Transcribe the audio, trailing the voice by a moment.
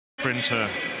sprinter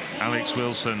Alex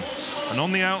Wilson. And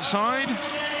on the outside, the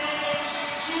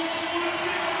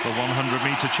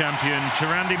 100-meter champion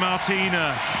Churandy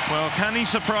Martina. Well, can he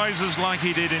surprise us like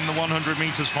he did in the 100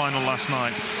 meters final last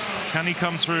night? Can he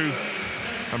come through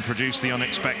and produce the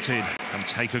unexpected and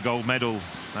take a gold medal?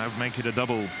 That would make it a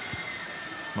double.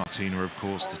 Martina, of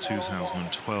course, the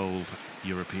 2012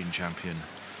 European champion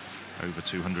over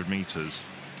 200 meters.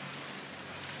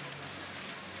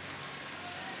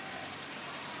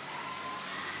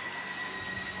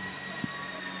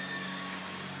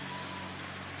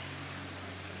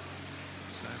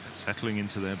 So they're settling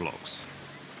into their blocks.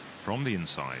 From the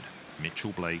inside,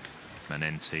 Mitchell, Blake,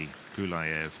 Manenti,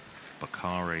 Gulayev,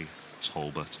 Bakari,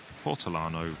 Talbot,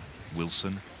 Hortolano,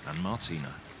 Wilson and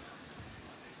Martina.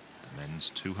 The men's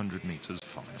 200 meters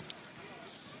final.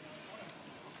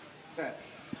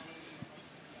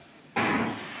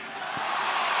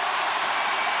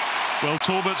 Well,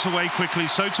 Talbot's away quickly,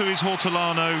 so too is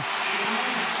Hortolano.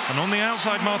 And on the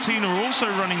outside, Martina also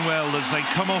running well as they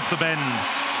come off the bend.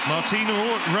 Martina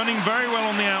running very well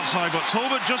on the outside, but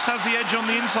Talbot just has the edge on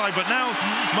the inside. But now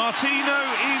Martino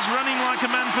is running like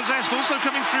a man possessed. Also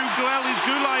coming through well is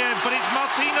Gulayev, but it's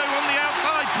Martino on the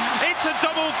outside. It's a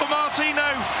double for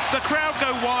Martino. The crowd go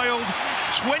wild.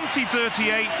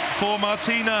 20.38 for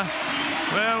Martina.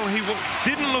 Well, he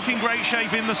didn't look in great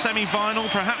shape in the semi-final,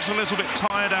 perhaps a little bit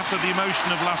tired after the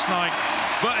emotion of last night,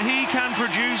 but he can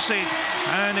produce it,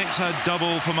 and it's a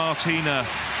double for Martina.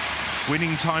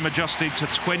 Winning time adjusted to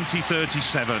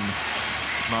 20.37.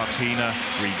 Martina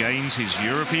regains his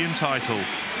European title.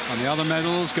 And the other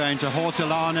medals going to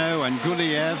Hortolano and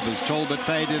Gulayev as Talbot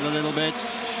faded a little bit.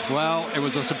 Well, it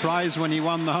was a surprise when he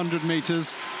won the 100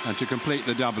 meters, and to complete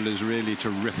the double is really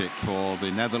terrific for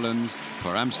the Netherlands,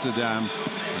 for Amsterdam,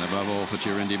 and above all for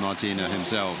Churandy Martina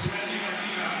himself.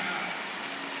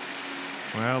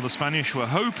 Well, the Spanish were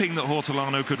hoping that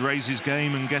Hortolano could raise his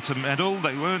game and get a medal.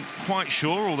 They weren't quite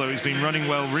sure, although he's been running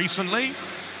well recently.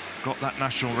 Got that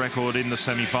national record in the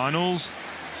semi-finals.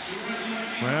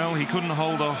 Well, he couldn't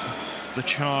hold off the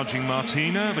charging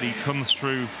Martina, but he comes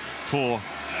through for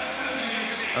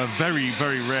a very,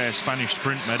 very rare Spanish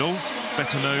sprint medal,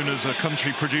 better known as a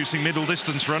country producing middle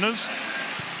distance runners.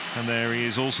 And there he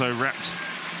is, also wrapped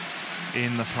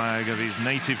in the flag of his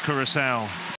native Curaçao.